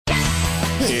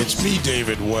It's me,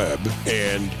 David Webb,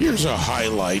 and here's a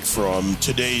highlight from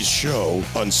today's show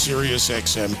on Sirius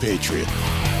XM Patriot.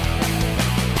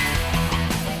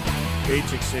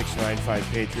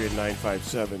 866-95-PATRIOT,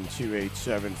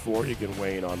 957-2874. You can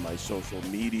weigh in on my social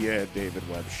media at David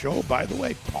Webb Show. By the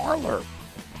way, Parler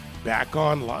back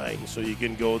online, so you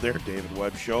can go there. David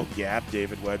Webb Show, Gab,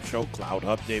 David Webb Show, Cloud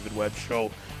Hub, David Webb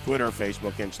Show, Twitter,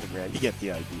 Facebook, Instagram. You get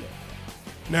the idea.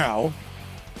 Now,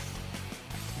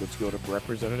 let's go to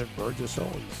Representative Burgess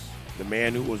Owens. The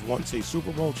man who was once a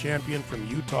Super Bowl champion from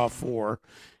Utah 4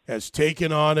 has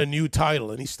taken on a new title,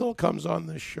 and he still comes on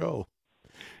this show.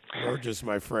 Burgess,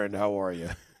 my friend, how are you?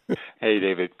 Hey,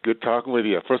 David. Good talking with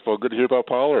you. First of all, good to hear about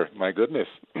Pollard. My goodness.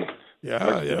 Yeah.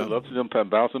 I'd love to see them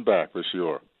bouncing back for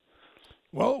sure.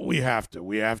 Well, we have to.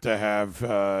 We have to have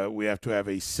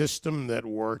a system that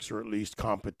works, or at least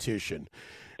competition.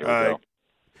 Here we go.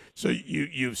 So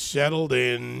you've settled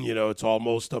in. You know, it's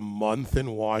almost a month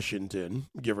in Washington,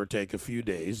 give or take a few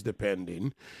days,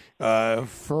 depending.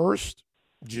 First,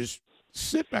 just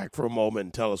sit back for a moment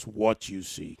and tell us what you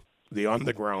see. The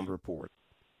on-the-ground report.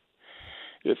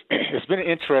 It's been an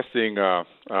interesting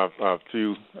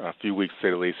few weeks, to say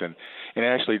the least, and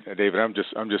actually, David, I'm just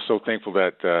so thankful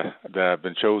that I've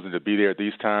been chosen to be there at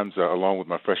these times, along with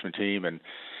my freshman team and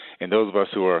those of us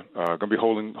who are going to be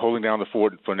holding down the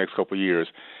fort for the next couple of years.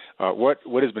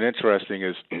 What has been interesting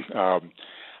is how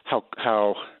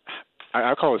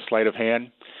I call it sleight of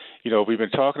hand. You know, we've been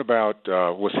talking about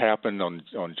what's happened on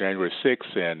January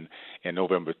 6th and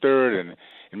November 3rd,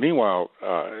 and meanwhile,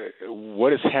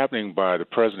 what is happening by the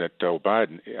president,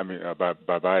 Biden? By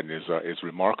Biden is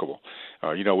remarkable.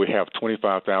 You know, we have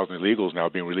 25,000 illegals now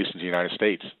being released into the United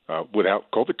States without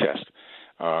COVID test.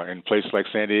 In places like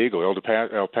San Diego, El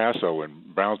Paso,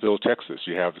 and Brownsville, Texas,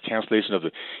 you have the cancellation of the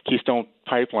Keystone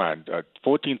Pipeline.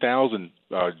 14,000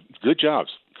 good jobs.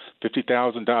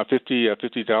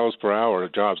 $50 per hour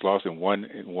of jobs lost in one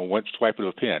swipe of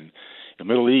a pen. The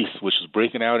Middle East, which is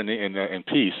breaking out in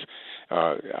peace,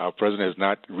 our president has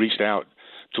not reached out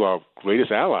to our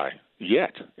greatest ally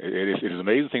yet. It is an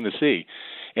amazing thing to see,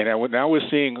 and now we're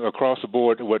seeing across the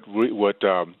board what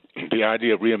the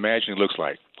idea of reimagining looks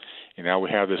like. And now we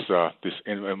have this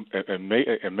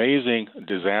amazing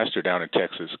disaster down in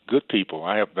Texas. Good people.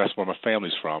 That's where my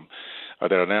family's from.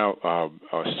 That are now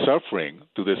suffering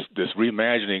through this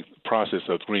reimagining process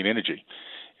of green energy,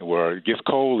 where it gets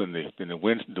cold and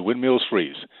the windmills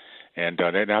freeze, and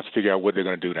they now have to figure out what they're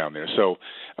going to do down there. So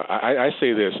I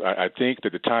say this: I think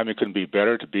that the timing couldn't be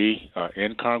better to be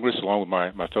in Congress along with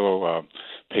my fellow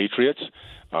patriots.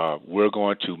 We're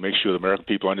going to make sure the American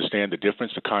people understand the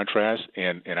difference, the contrast,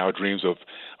 and our dreams of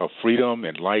freedom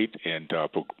and light and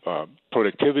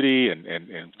productivity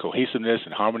and cohesiveness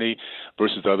and harmony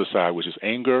versus the other side, which is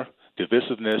anger,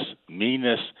 divisiveness,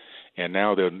 meanness, and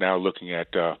now they're looking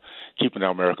at keeping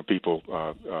our American people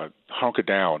hunkered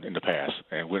down in the past,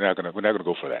 and we're not going to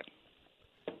go for that.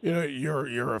 You know,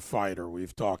 you're a fighter.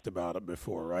 We've talked about it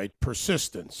before, right?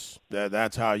 Persistence.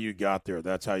 That's how you got there.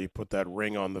 That's how you put that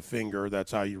ring on the finger.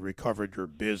 That's how you recovered your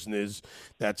business.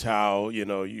 That's how,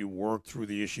 you worked through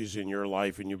the issues in your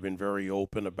life, and you've been very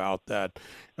open about that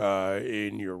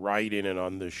in your writing and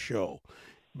on this show.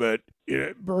 But,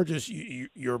 Burgess,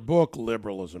 your book,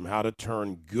 Liberalism, How to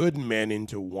Turn Good Men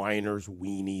into Whiners,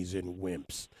 Weenies, and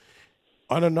Wimps.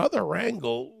 On another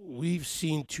angle, we've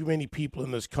seen too many people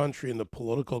in this country in the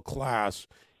political class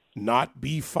not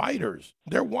be fighters.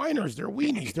 They're whiners, they're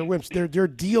weenies, they're wimps, they're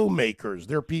deal makers.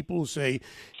 They're people who say,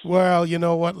 well, you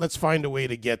know what, let's find a way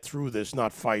to get through this,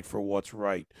 not fight for what's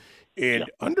right.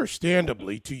 And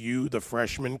understandably, to you, the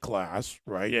freshman class,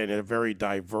 right, and a very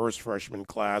diverse freshman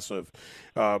class of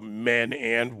men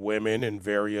and women and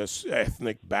various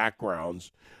ethnic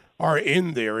backgrounds, are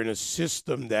in there in a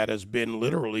system that has been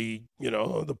literally,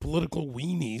 the political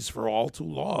weenies for all too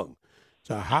long.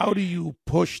 So how do you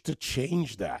push to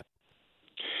change that?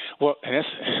 Well, and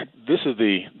this is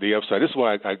the upside. This is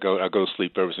why I go to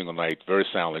sleep every single night very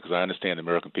soundly, because I understand the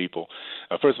American people.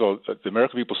 First of all, the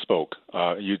American people spoke.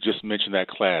 You just mentioned that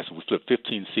class. We flipped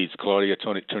 15 seats. Claudia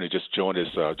Turney just joined us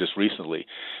just recently.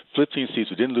 15 seats.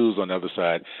 We didn't lose on the other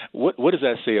side. What does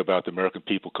that say about the American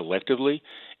people collectively?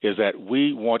 Is that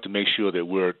we want to make sure that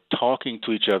we're talking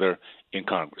to each other in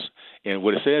Congress. And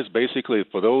what it says basically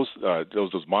for those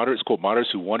moderates, quote, moderates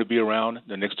who want to be around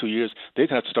the next 2 years, they're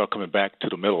going to have to start coming back to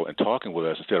the middle and talking with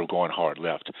us instead of going hard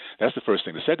left. That's the first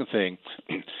thing. The second thing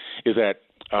is that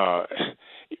the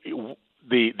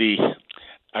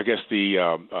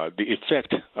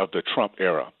effect of the Trump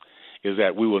era is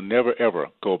that we will never ever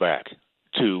go back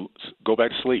to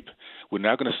sleep. We're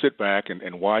not going to sit back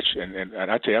and watch. And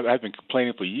I tell you, I've been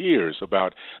complaining for years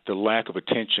about the lack of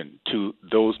attention to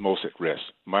those most at risk.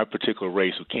 My particular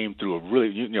race, who came through a really,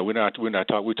 we talk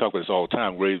about this all the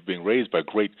time. Being raised by a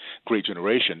great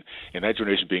generation, and that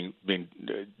generation being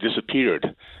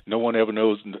disappeared. No one ever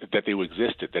knows that they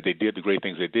existed, that they did the great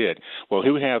things they did. Well,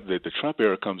 here we have the Trump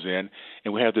era comes in,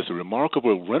 and we have this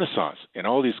remarkable renaissance in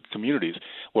all these communities.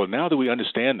 Well, now that we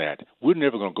understand that, we're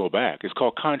never going to go back. It's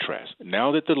called contrast.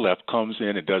 Now that the left comes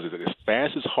in and does it as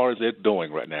fast, as hard as they're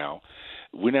doing right now,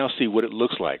 we now see what it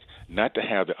looks like not to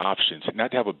have the options,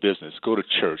 not to have a business, go to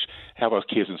church, have our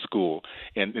kids in school.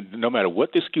 And no matter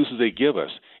what the excuses they give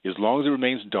us, as long as it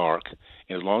remains dark,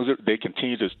 and as long as they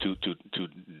continue to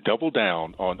double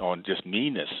down on just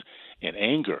meanness and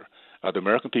anger, the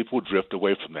American people will drift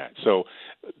away from that. So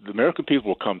the American people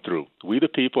will come through. We the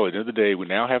people, at the end of the day, we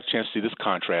now have a chance to see this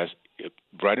contrast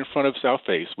right in front of our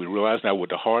face. We realize now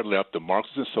with the hard left, the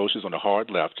Marxists and socialists on the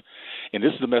hard left, and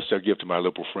this is the message I give to my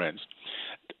liberal friends.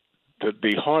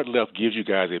 The hard left gives you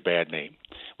guys a bad name.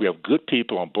 We have good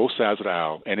people on both sides of the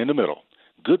aisle and in the middle,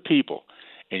 good people.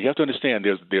 And you have to understand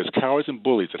there's cowards and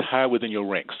bullies that hide within your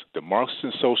ranks. The Marxists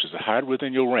and socialists that hide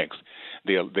within your ranks.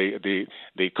 They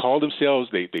call themselves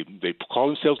they call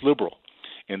themselves liberal,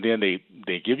 and then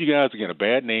they give you guys again a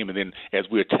bad name. And then as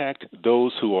we attack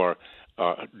those who are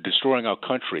destroying our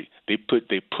country, they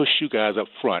push you guys up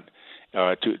front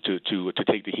to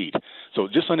take the heat. So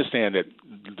just understand that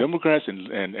Democrats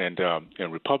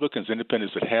and Republicans,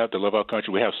 independents that love our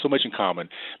country, we have so much in common.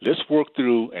 Let's work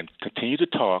through and continue to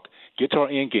talk, get to our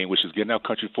end game, which is getting our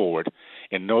country forward,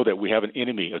 and know that we have an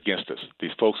enemy against us.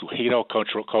 These folks who hate our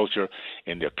culture,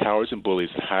 and they're cowards and bullies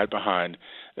that hide behind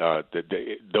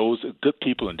those good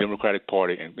people in the Democratic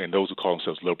Party and those who call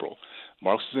themselves liberal.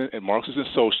 Marxists and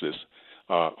socialists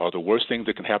are the worst things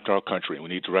that can happen to our country. We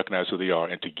need to recognize who they are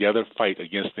and together fight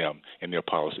against them and their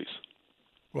policies.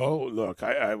 Well, look,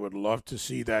 I would love to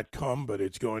see that come, but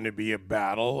it's going to be a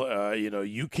battle.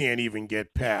 You can't even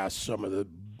get past some of the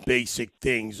basic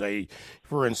things.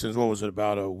 For instance, what was it,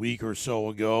 about a week or so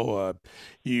ago,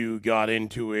 you got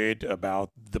into it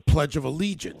about the Pledge of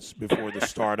Allegiance before the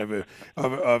start of a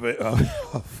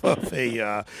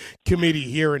committee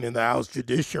hearing in the House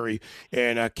Judiciary.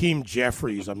 And Hakeem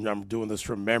Jeffries, I'm doing this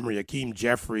from memory, Hakeem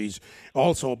Jeffries,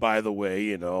 also, by the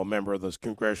way, a member of the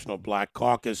Congressional Black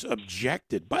Caucus,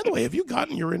 objected. By the way, have you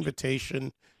gotten your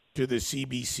invitation to the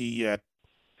CBC yet?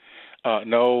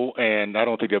 No, and I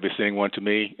don't think they'll be sending one to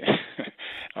me.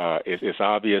 It's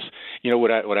obvious. You know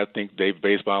what I think, Dave,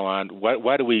 baseball on?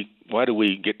 Why do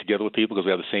we get together with people? Because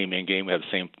we have the same end game, we have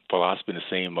the same philosophy, and the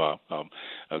same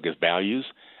values.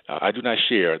 I do not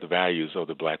share the values of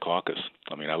the Black Caucus.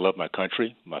 I mean, I love my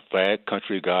country, my flag,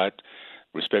 country, God,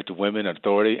 respect to women,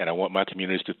 authority, and I want my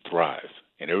communities to thrive.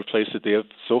 And every place that they have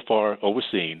so far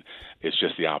overseen, it's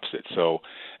just the opposite. So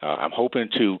I'm hoping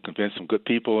to convince some good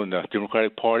people in the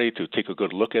Democratic Party to take a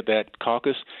good look at that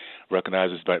caucus,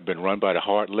 recognize it's been run by the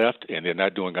hard left, and they're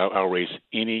not doing our race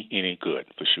any good,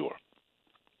 for sure.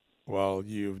 Well,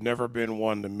 you've never been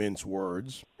one to mince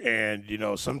words, and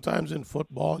sometimes in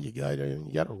football you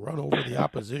gotta run over the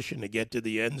opposition to get to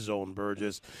the end zone,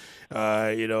 Burgess.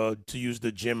 To use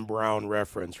the Jim Brown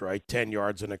reference, right? 10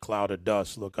 yards in a cloud of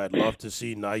dust. Look, I'd love to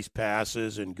see nice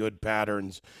passes and good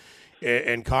patterns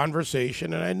and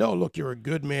conversation. And I know, look, you're a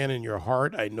good man in your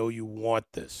heart. I know you want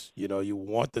this. You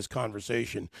want this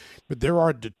conversation, but there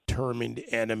are determined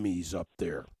enemies up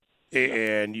there.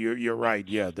 And you're right.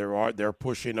 Yeah, they're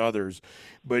pushing others,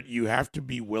 but you have to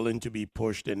be willing to be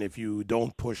pushed. And if you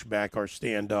don't push back or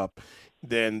stand up,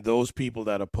 then those people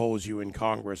that oppose you in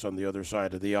Congress on the other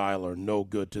side of the aisle are no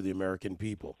good to the American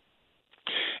people.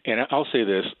 And I'll say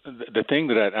this: the thing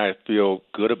that I feel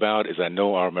good about is I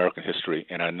know our American history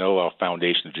and I know our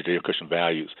foundation of Judeo-Christian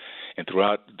values. And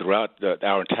throughout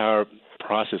our entire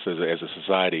process as a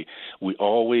society, we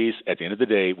always, at the end of the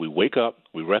day, we wake up,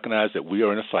 we recognize that we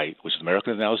are in a fight, which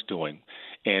America now is doing.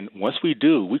 And once we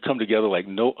do, we come together like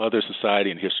no other society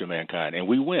in the history of mankind, and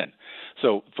we win.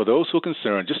 So for those who are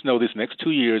concerned, just know this next 2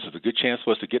 years is a good chance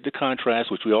for us to get the contrast,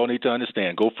 which we all need to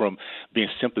understand, go from being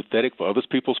sympathetic for other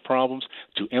people's problems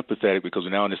to empathetic, because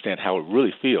we now understand how it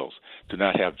really feels to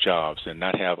not have jobs and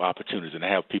not have opportunities and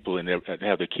have people in there,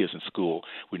 have their kids in school.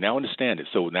 We now understand it.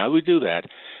 So now we do that,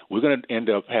 we're going to end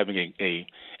up having a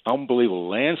unbelievable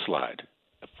landslide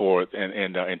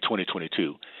in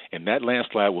 2022. And that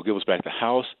landslide will give us back the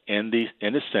House and the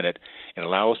Senate and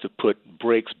allow us to put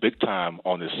brakes big time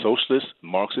on this socialist,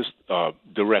 Marxist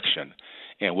direction.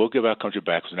 And we'll give our country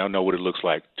back, because we now know what it looks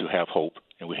like to have hope.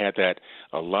 And we had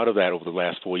a lot of that over the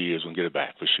last 4 years. We'll get it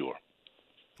back for sure.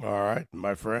 All right,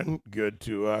 my friend. Good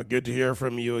to hear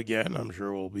from you again. I'm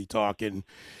sure we'll be talking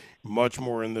much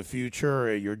more in the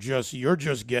future. You're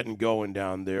just getting going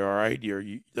down there. All right.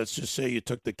 Let's just say you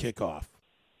took the kickoff.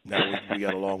 Now we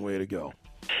got a long way to go.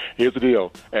 Here's the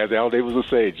deal. As Al Davis would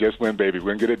say, just win, baby.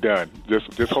 We're going to get it done.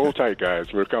 Just hold tight,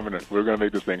 guys. We're coming. We're going to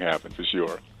make this thing happen for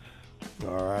sure.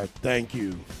 All right. Thank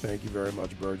you. Thank you very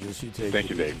much, Burgess. Thank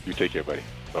you, Dave. You take care, buddy.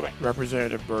 Bye-bye.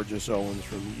 Representative Burgess Owens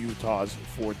from Utah's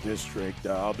 4th District.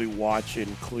 I'll be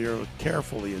watching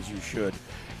carefully, as you should,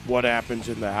 what happens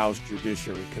in the House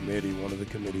Judiciary Committee, one of the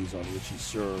committees on which he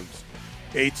serves.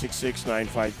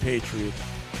 866-95-PATRIOT.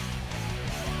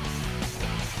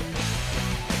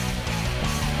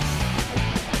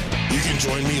 You can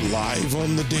join me live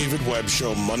on The David Webb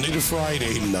Show Monday to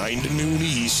Friday, 9 to noon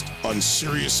East on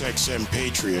SiriusXM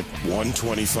Patriot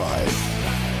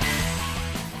 125.